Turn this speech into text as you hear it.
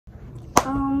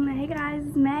Hey guys,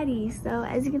 it's Maddie. So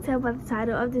as you can tell by the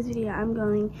title of this video, I'm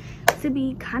going to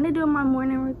be kind of doing my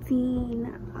morning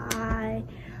routine. I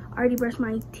already brushed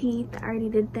my teeth, I already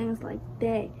did things like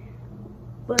that,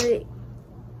 but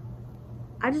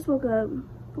I just woke up.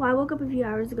 Well, I woke up a few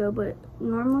hours ago, but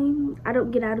normally I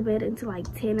don't get out of bed until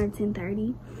like 10 or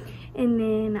 10:30, and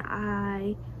then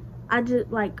I just,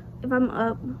 like, if I'm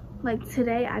up, like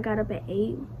today I got up at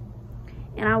 8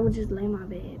 and I would just lay in my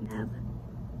bed and have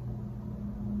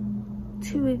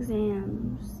 2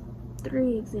 exams,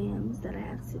 3 exams that I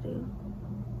have to do.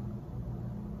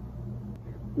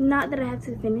 Not that I have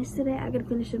to finish today, I gotta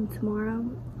finish them tomorrow,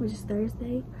 which is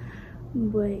Thursday.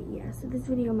 But yeah, so this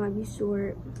video might be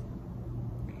short.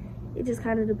 It just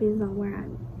kind of depends on where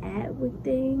I'm at with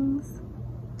things.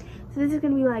 So this is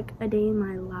gonna be like a day in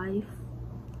my life,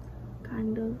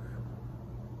 kind of.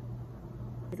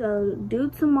 So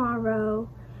due tomorrow,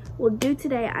 well, due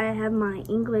today I have my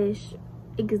English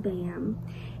exam,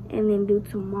 and then due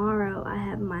tomorrow I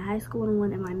have my high school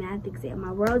 101 and my math exam.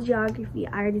 My world geography,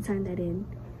 I already turned that in.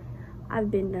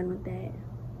 I've been done with that.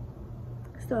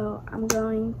 So I'm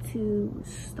going to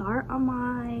start on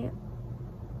my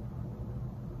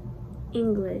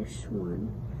English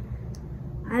one.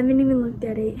 I haven't even looked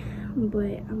at it,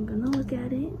 but I'm gonna look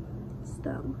at it.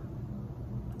 So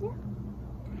yeah,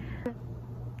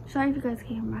 sorry if you guys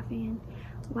can't hear my fan.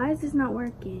 Why is this not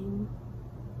working?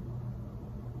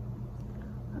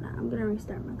 Hold on, I'm gonna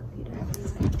restart my computer.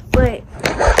 But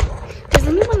does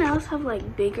anyone else have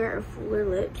like bigger or fuller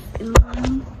lips in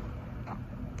mine?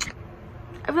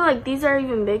 I feel like these are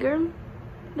even bigger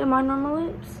than my normal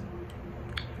lips,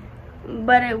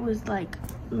 but it was like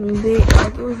big,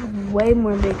 like it was way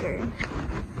more bigger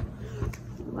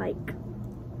like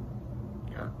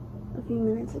a few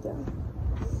minutes ago.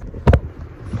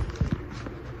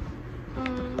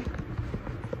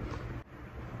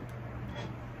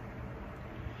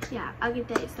 Yeah, I'll get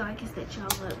that so I can set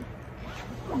y'all up.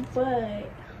 But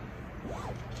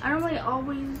I don't really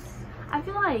always, I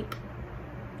feel like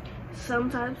some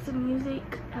types of music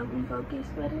help me focus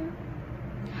better.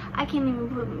 I can't even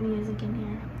put music in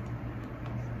here.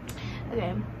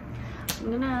 Okay, I'm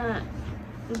gonna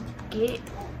get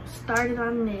started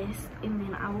on this, and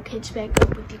then I will catch back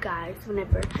up with you guys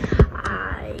whenever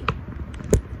I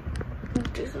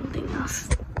do something else.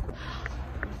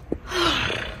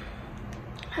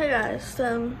 Hey guys,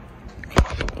 so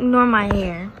ignore my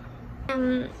hair.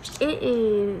 It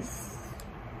is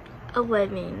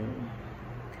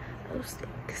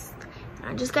 11:06.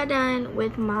 I just got done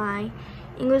with my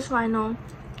English final,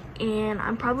 and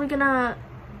I'm probably gonna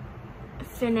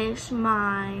finish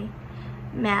my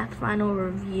math final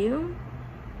review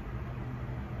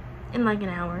in like an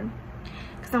hour,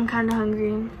 because I'm kind of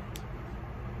hungry,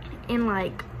 and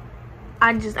like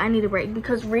I need a break,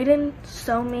 because reading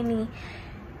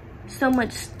so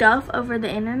much stuff over the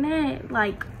internet,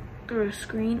 like through a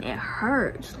screen, it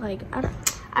hurts. Like I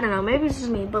don't know, maybe it's just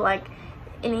me, but like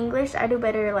in English I do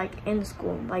better like in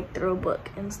school, like through a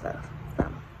book and stuff.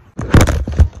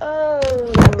 So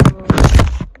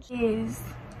it is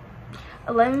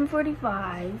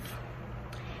 11:45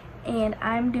 and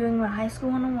I'm doing my high school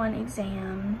 101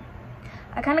 exam.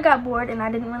 I kind of got bored and I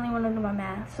didn't really want to do my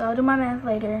math, so I'll do my math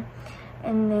later,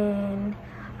 and then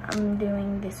I'm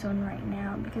doing this one right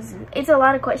now because it's a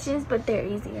lot of questions, but they're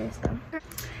easier. So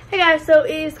hey guys, so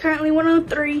it is currently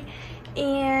 1:03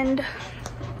 and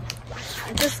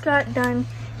I just got done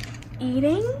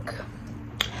eating.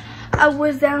 I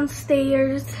was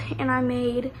downstairs and I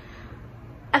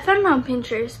found it on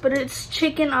Pinterest, but it's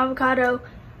chicken, avocado,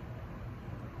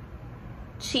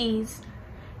 cheese,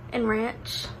 and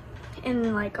ranch,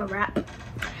 and like a wrap.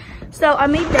 So I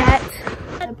made that.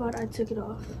 I took it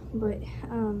off, but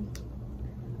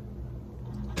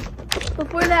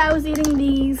before that I was eating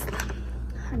these.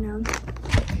 I know.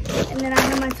 And then I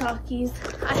had my Takis.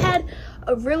 I had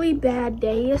a really bad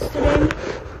day yesterday,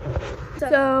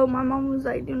 so my mom was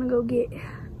like, "Do you wanna go get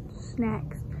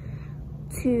snacks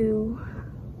to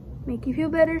make you feel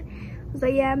better?" I was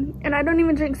like, "Yeah." And I don't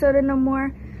even drink soda no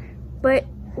more, but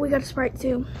we got a Sprite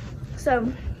too.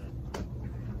 So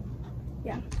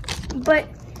yeah, but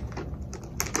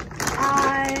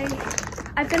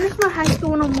I finished my high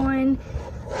school 101.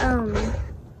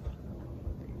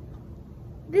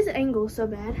 This angle is so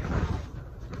bad.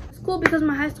 It's cool because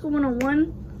my high school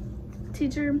 101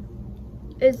 teacher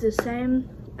is the same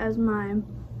as my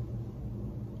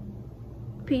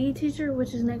PE teacher,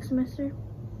 which is next semester.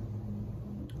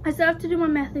 I still have to do my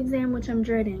math exam, which I'm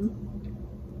dreading,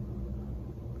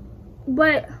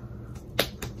 but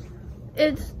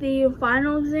it's the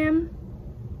final exam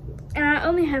and I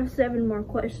only have 7 more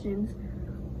questions.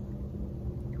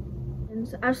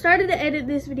 questions. I've started to edit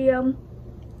this video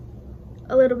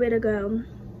a little bit ago,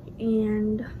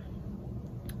 and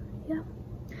yeah.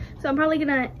 So I'm probably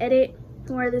gonna edit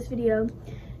more of this video,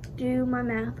 do my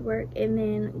math work, and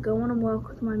then go on a walk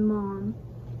with my mom,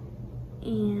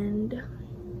 and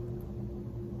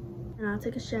I'll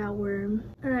take a shower, and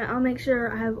then I'll make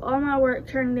sure I have all my work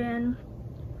turned in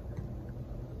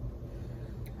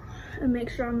and make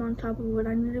sure I'm on top of what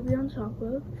I need to be on top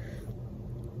of.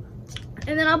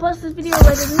 And then I'll post this video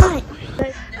later tonight.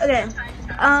 Okay,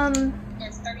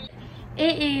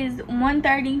 it is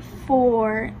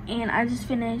 1:34 and I just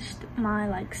finished my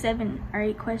like 7 or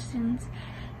 8 questions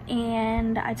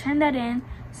and I turned that in.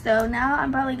 So now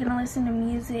I'm probably gonna listen to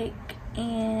music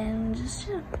and just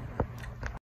chill.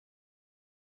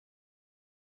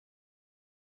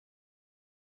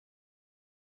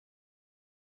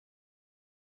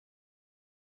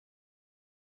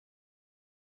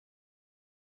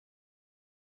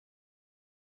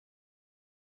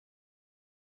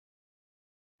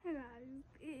 Hey guys,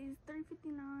 it is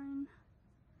 3:59,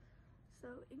 so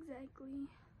exactly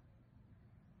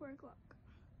 4 o'clock.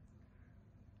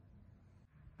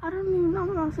 I don't even know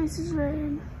my face is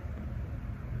red.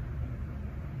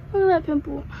 Look at that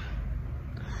pimple.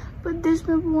 But this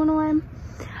pimple went away.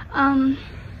 I'm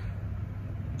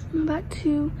about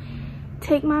to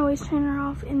take my waist trainer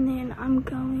off and then I'm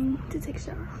going to take a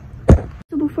shower.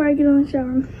 So before I get in the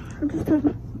shower, I just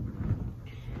took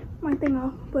my thing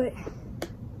off, but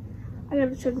I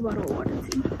gotta chug a bottle of water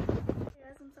too. Hey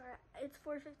guys, I'm sorry, it's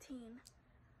 4:15,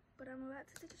 but I'm about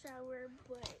to take a shower,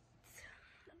 but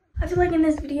I feel like in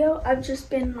this video, I've just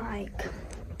been like,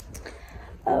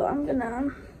 oh, I'm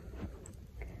gonna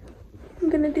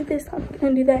do this, I'm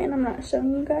gonna do that, and I'm not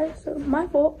showing you guys, so my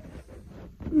fault.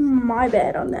 My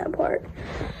bad on that part.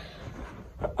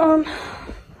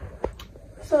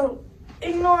 So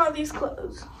ignore all these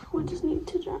clothes. We just need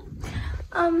to dry.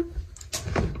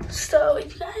 So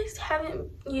if you guys haven't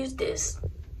used this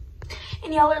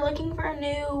and y'all are looking for a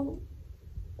new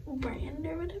brand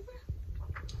or whatever,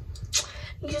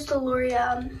 use the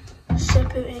L'Oreal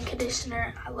shampoo and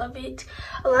conditioner. I love it.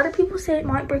 A lot of people say it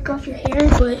might break off your hair,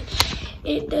 but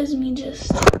it does me justice.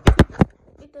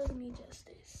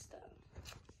 So.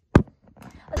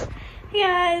 Hey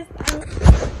guys,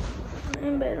 I'm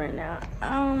in bed right now.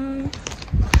 I'm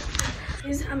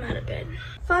out of bed.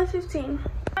 5:15.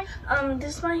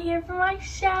 This is my hair from my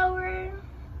shower.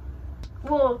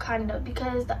 Well, kind of,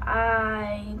 because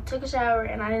I took a shower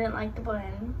and I didn't like the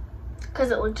bun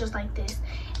because it looked just like this.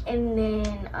 And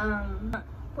then,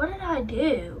 what did I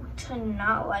do to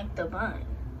not like the bun?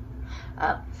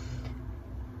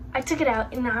 I took it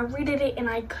out and I redid it and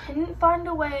I couldn't find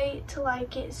a way to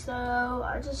like it, so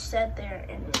I just sat there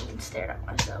and stared at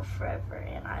myself forever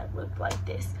and I looked like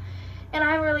this. And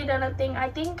I haven't really done a thing. I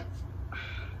think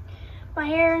my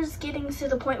hair is getting to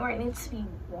the point where it needs to be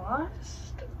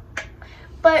washed,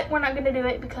 but we're not gonna do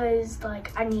it because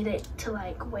like I need it to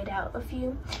like wait out a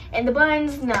few. And the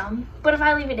buns, no. But if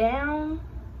I leave it down,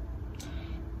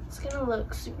 it's gonna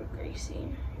look super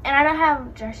greasy. And I don't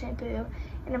have dry shampoo.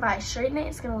 And if I straighten it,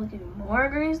 it's gonna look even more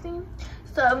greasy.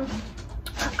 So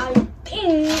I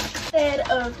think instead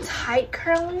of tight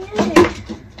curling it,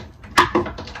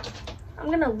 I'm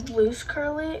gonna loose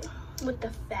curl it with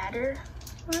the fatter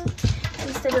one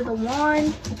instead of the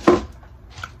one.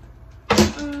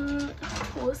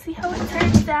 We'll see how it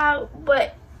turns out,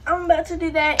 but I'm about to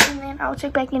do that and then I'll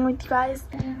check back in with you guys.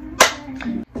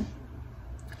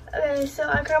 Okay, so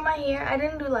I curled my hair. I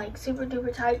didn't do like super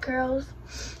duper tight curls.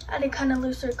 I did kind of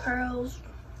looser curls,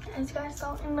 as you guys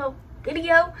saw in the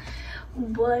video.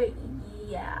 But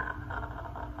yeah,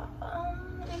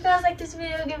 if you guys like this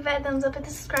video, give it a thumbs up, hit the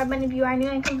subscribe button if you are new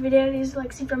and come videos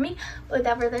like see from me. But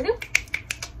without further ado,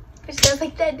 if you guys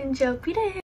like that, then show up.